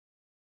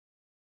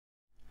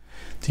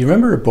Do you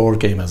remember a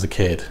board game as a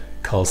kid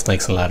called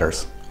Snakes and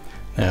Ladders?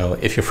 Now,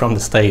 if you're from the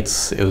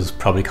States, it was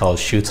probably called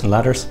Chutes and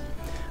Ladders.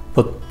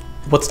 But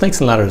what Snakes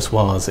and Ladders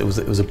was, it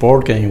was a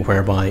board game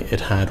whereby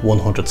it had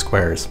 100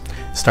 squares,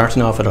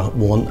 starting off at a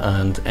 1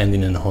 and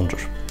ending in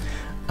 100.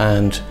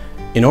 And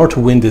in order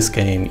to win this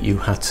game, you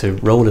had to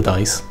roll a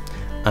dice,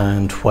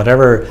 and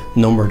whatever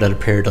number that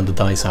appeared on the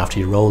dice after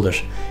you rolled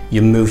it,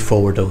 you moved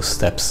forward those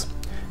steps.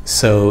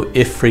 So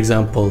if, for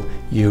example,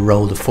 you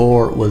rolled a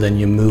 4, well then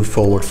you moved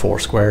forward 4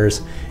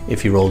 squares.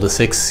 If you rolled a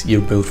 6,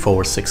 you moved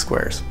forward 6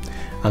 squares.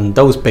 And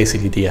that was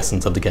basically the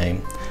essence of the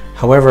game.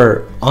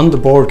 However, on the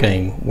board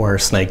game were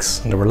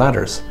snakes and there were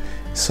ladders.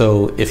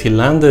 So if you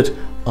landed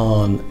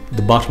on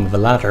the bottom of a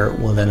ladder,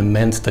 well then it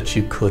meant that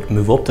you could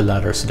move up the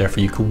ladder, so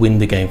therefore you could win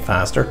the game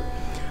faster.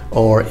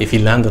 Or if you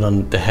landed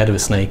on the head of a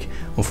snake,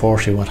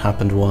 unfortunately what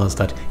happened was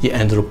that you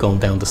ended up going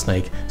down the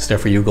snake, so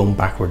therefore you're going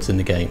backwards in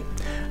the game.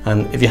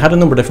 And if you had a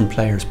number of different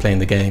players playing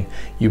the game,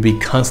 you'd be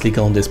constantly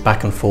going this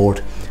back and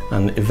forth,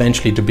 and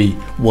eventually there'd be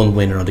one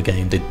winner of the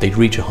game. They'd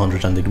reach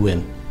 100 and they'd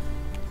win.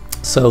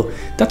 So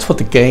that's what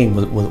the game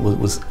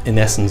was in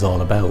essence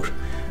all about.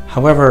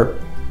 However,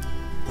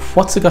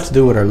 what's it got to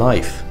do with our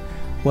life?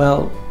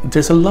 Well,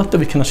 there's a lot that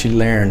we can actually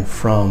learn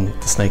from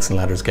the Snakes and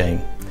Ladders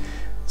game.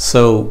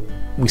 So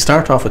we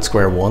start off at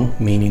square one,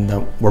 meaning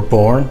that we're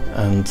born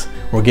and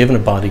we're given a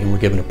body and we're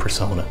given a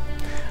persona.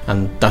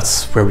 And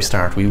that's where we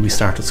start. We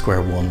start at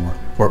square one,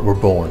 we're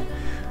born.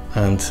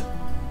 And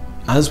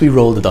as we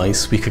roll the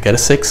dice, we could get a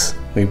 6,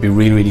 we'd be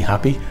really, really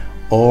happy,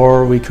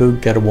 or we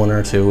could get a 1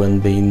 or 2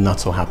 and be not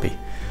so happy.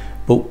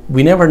 But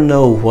we never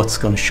know what's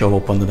going to show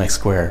up on the next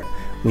square.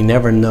 We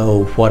never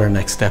know what our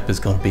next step is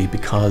going to be,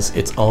 because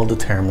it's all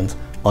determined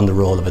on the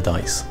roll of a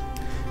dice.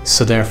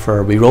 So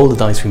therefore, we roll the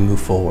dice, we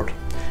move forward.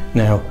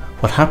 Now,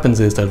 what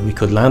happens is that we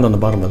could land on the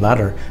bottom of the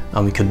ladder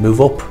and we could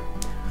move up.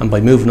 And by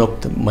moving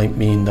up, that might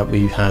mean that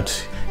we had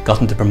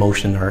gotten the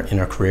promotion in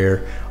our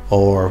career,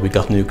 or we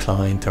got a new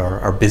client, or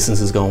our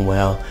business is going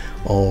well,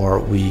 or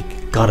we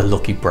got a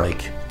lucky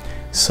break.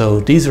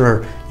 So these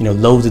are,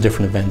 loads of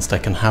different events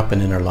that can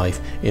happen in our life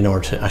in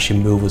order to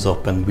actually move us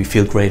up and we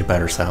feel great about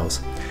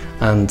ourselves.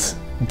 And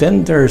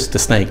then there's the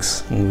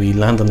snakes, and we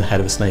land on the head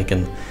of a snake,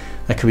 and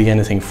that could be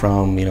anything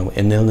from,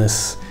 an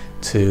illness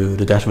to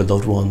the death of a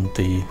loved one,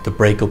 the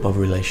breakup of a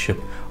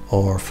relationship,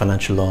 or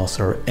financial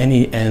loss, or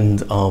any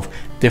end of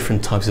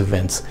different types of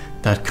events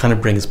that kind of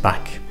bring us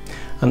back.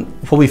 And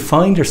what we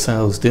find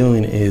ourselves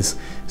doing is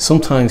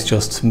sometimes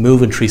just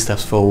moving 3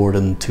 steps forward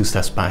and 2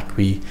 steps back.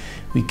 We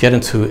get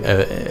into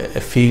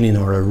a feeling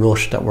or a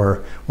rush that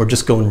we're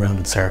just going around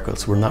in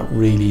circles. We're not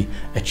really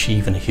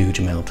achieving a huge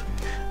amount.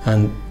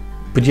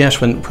 But yes,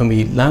 when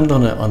we land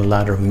on a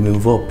ladder, we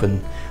move up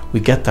and we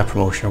get that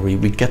promotion, or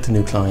we get the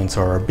new clients,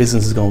 or our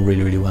business is going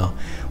really, really well,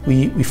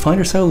 we find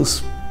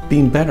ourselves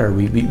being better.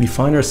 We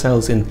find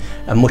ourselves in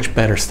a much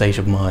better state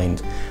of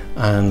mind,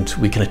 and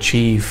we can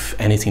achieve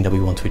anything that we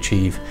want to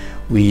achieve.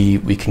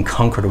 We can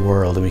conquer the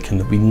world,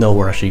 and we know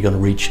we're actually going to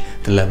reach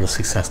the level of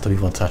success that we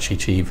want to actually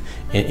achieve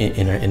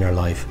in our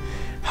life.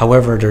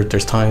 However,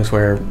 there's times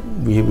where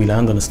we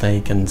land on a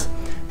snake and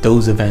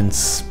those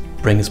events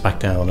bring us back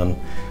down, and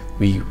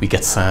we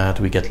get sad,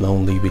 we get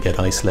lonely, we get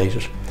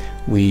isolated,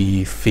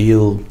 we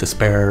feel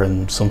despair,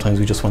 and sometimes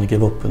we just want to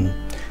give up. And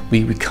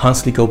we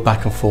constantly go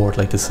back and forth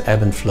like this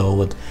ebb and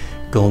flow, and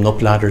going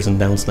up ladders and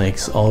down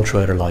snakes all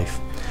throughout our life.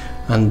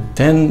 And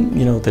then,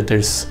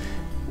 that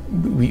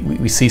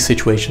we see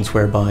situations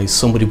whereby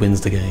somebody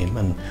wins the game,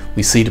 and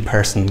we see the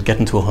person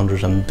getting to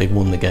 100 and they've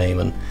won the game.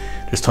 And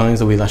there's times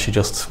that we'll actually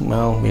just,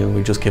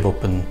 we just give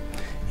up, and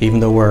even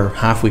though we're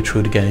halfway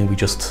through the game,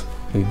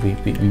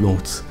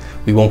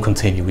 we won't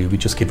continue. We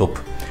just give up,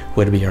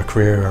 whether it be our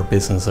career, our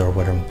business, or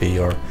whatever it be.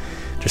 Or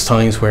there's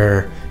times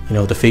where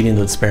the feeling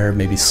of despair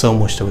may be so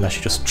much that we'll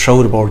actually just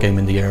throw the board game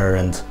in the air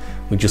and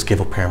we just give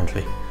up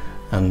permanently.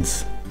 And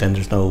then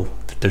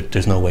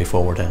there's no way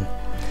forward then.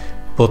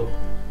 But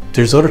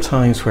there's other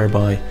times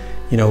whereby,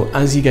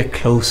 as you get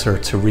closer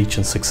to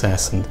reaching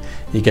success and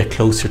you get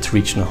closer to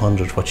reaching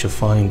 100, what you'll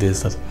find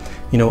is that,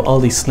 all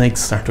these snakes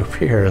start to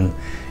appear. And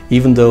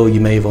even though you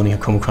may have only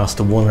come across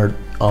the one or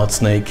odd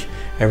snake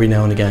every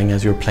now and again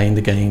as you're playing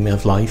the game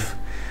of life,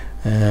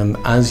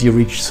 as you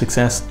reach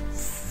success,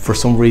 for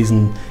some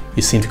reason,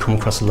 you seem to come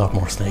across a lot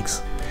more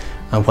snakes.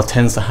 And what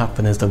tends to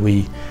happen is that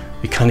we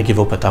kind of give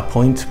up at that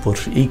point,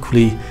 but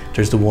equally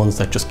there's the ones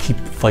that just keep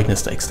fighting the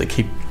snakes. They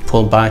keep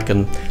pulling back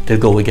and they'll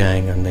go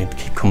again, and they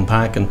keep coming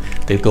back and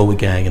they'll go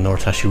again in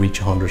order to actually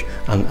reach 100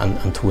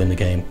 and to win the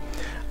game.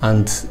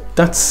 And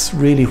that's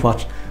really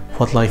what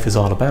life is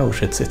all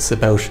about. It's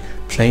about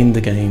playing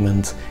the game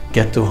and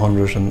get to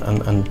 100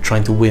 and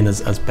trying to win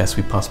as best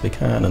we possibly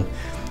can, and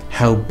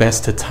how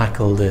best to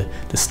tackle the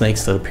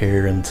snakes that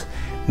appear and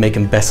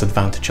making best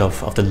advantage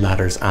of the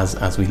ladders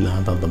as we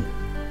land on them.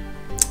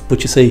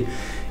 But you see,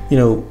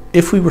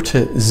 if we were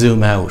to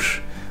zoom out,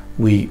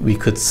 we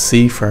could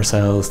see for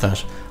ourselves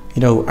that,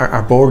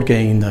 our board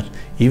game, that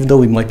even though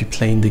we might be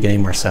playing the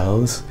game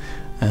ourselves,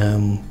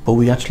 but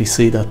we actually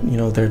see that,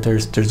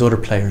 there's other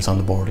players on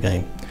the board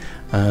game.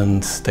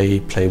 and they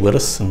play with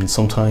us, and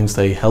sometimes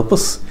they help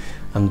us,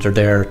 and they're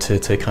there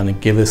to kind of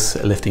give us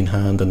a lifting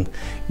hand and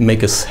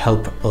make us,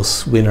 help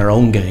us win our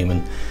own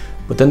game.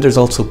 But then there's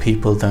also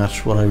people that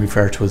what I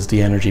refer to as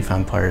the energy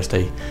vampires.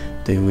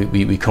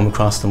 We come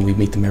across them, we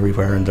meet them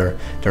everywhere, and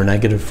they're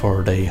negative,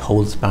 or they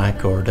hold us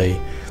back, or they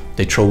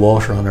throw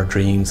water on our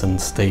dreams, and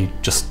they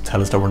just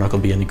tell us that we're not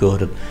going to be any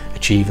good at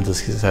achieving the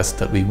success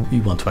that we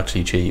want to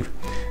actually achieve.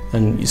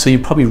 And so you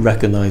probably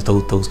recognize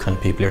those kind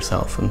of people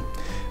yourself.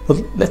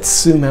 But let's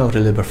zoom out a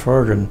little bit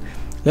further, and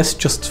let's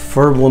just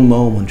for one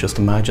moment just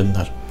imagine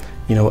that,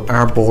 you know,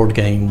 our board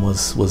game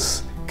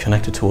was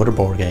connected to other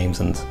board games,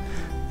 and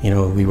you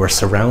know, we were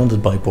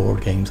surrounded by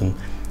board games, and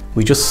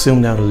we just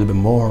zoomed out a little bit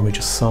more, and we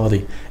just saw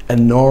the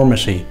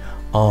enormity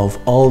of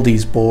all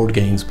these board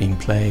games being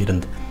played,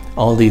 and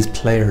all these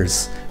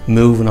players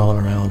moving all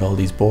around all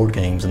these board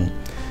games. And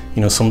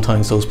you know,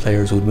 sometimes those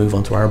players would move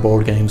onto our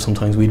board games,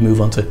 sometimes we'd move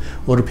onto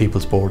other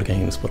people's board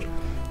games. But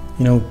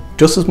you know,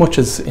 just as much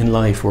as in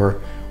life we're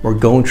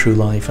going through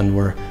life, and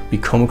we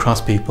come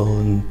across people,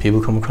 and people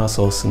come across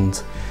us,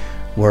 and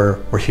we're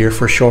here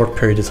for a short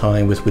period of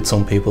time with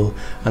some people,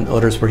 and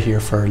others we're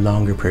here for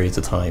longer periods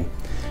of time.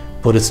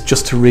 But it's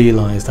just to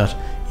realize that,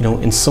 you know,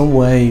 in some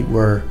way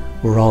we're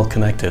all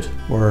connected.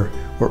 We're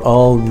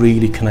all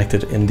really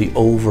connected in the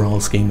overall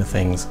scheme of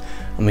things,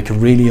 and we can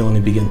really only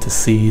begin to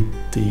see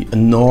the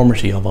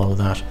enormity of all of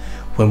that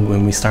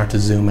when we start to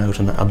zoom out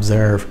and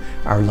observe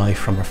our life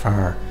from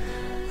afar.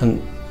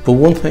 But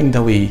one thing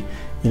that we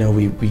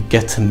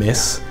get to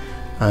miss,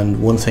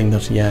 and one thing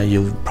that, yeah,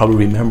 you'll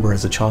probably remember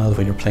as a child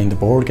when you're playing the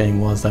board game,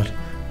 was that,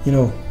 you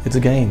know, it's a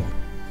game.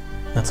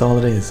 That's all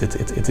it is.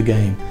 It's a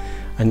game,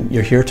 and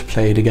you're here to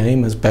play the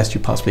game as best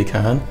you possibly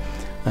can,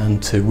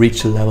 and to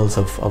reach the levels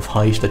of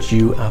height that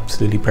you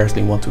absolutely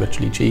personally want to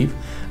actually achieve,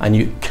 and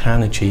you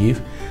can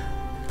achieve.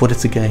 But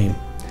it's a game,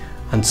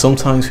 and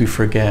sometimes we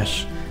forget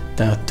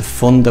that the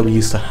fun that we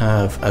used to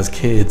have as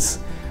kids,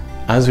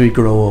 as we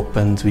grow up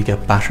and we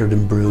get battered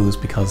and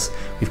bruised because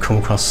we've come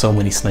across so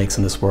many snakes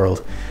in this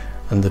world,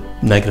 and the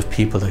negative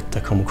people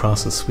that come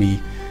across us,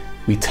 we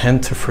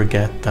tend to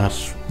forget that,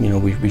 you know,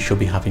 we should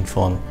be having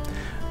fun.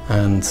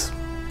 And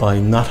by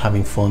not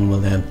having fun, well,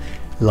 then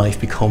life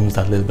becomes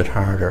that little bit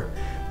harder.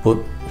 But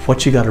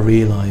what you got to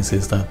realize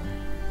is that,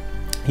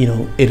 you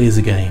know, it is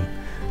a game,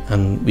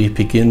 and we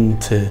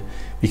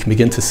can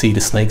begin to see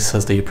the snakes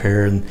as they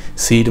appear, and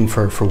see them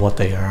for what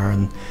they are.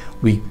 And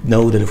we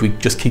know that if we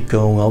just keep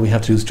going, all we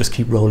have to do is just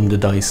keep rolling the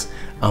dice,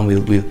 and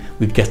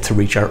we'll get to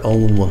reach our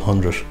own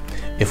 100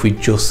 if we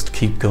just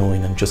keep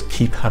going and just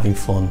keep having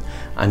fun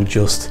and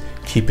just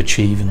keep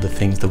achieving the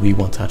things that we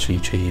want to actually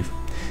achieve.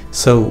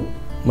 So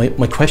my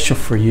question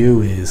for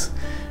you is,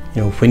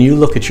 you know, when you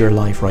look at your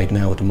life right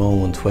now at the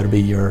moment, whether it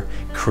be your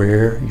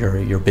career,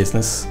 your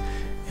business,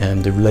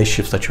 and the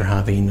relationships that you're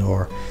having,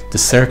 or the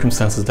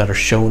circumstances that are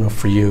showing up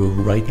for you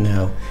right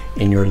now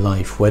in your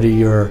life, whether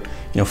you're,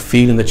 you know,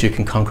 feeling that you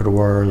can conquer the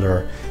world,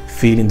 or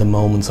feeling the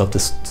moments of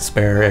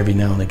despair every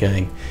now and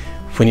again,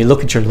 when you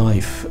look at your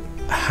life,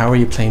 how are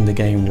you playing the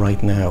game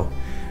right now?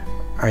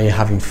 Are you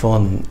having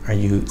fun? Are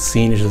you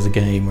seeing it as a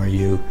game? Are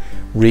you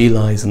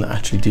realizing that,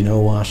 actually, do you know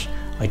what?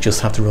 I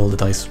just have to roll the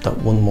dice that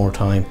one more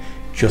time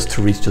just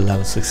to reach the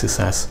levels of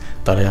success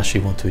that I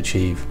actually want to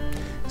achieve.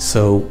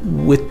 So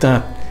with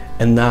that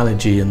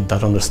analogy and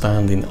that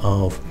understanding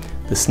of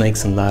the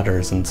snakes and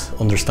ladders, and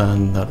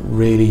understand that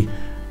really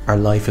our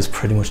life is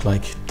pretty much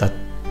like that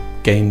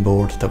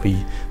board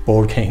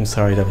game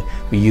that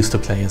we used to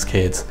play as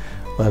kids,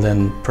 well,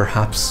 then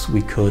perhaps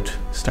we could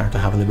start to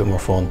have a little bit more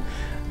fun,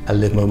 a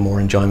little bit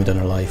more enjoyment in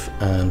our life,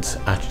 and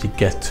actually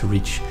get to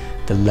reach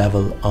the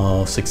level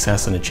of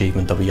success and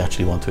achievement that we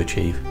actually want to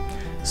achieve.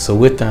 So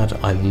with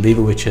that, I'll leave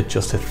it with you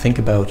just to think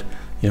about,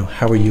 you know,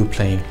 how are you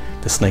playing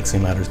the snakes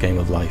and ladders game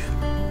of life?